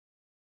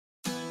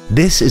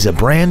This is a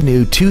brand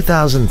new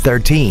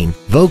 2013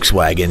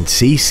 Volkswagen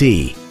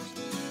CC.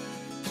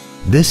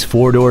 This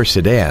four-door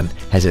sedan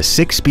has a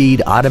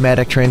 6-speed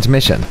automatic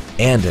transmission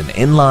and an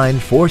inline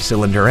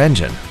 4-cylinder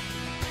engine.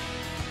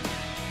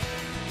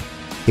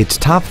 Its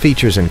top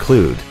features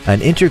include an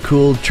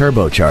intercooled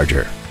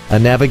turbocharger, a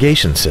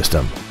navigation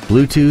system,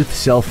 Bluetooth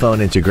cell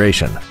phone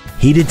integration,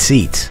 heated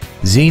seats,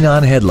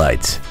 xenon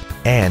headlights,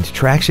 and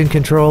traction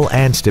control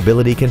and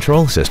stability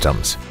control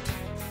systems.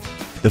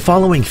 The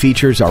following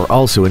features are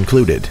also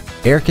included: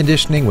 air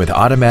conditioning with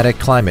automatic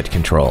climate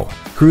control,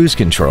 cruise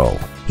control,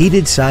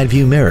 heated side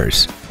view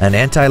mirrors, an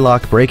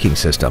anti-lock braking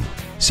system,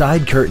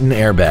 side curtain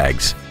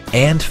airbags,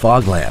 and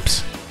fog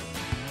lamps.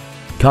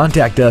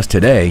 Contact us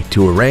today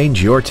to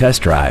arrange your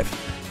test drive.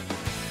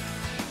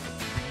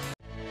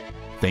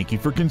 Thank you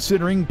for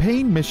considering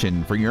Payne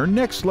Mission for your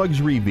next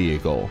luxury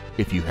vehicle.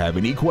 If you have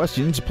any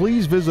questions,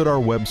 please visit our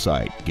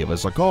website, give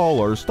us a call,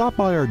 or stop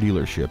by our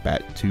dealership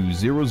at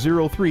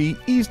 2003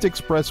 East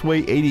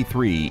Expressway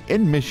 83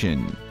 in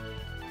Mission.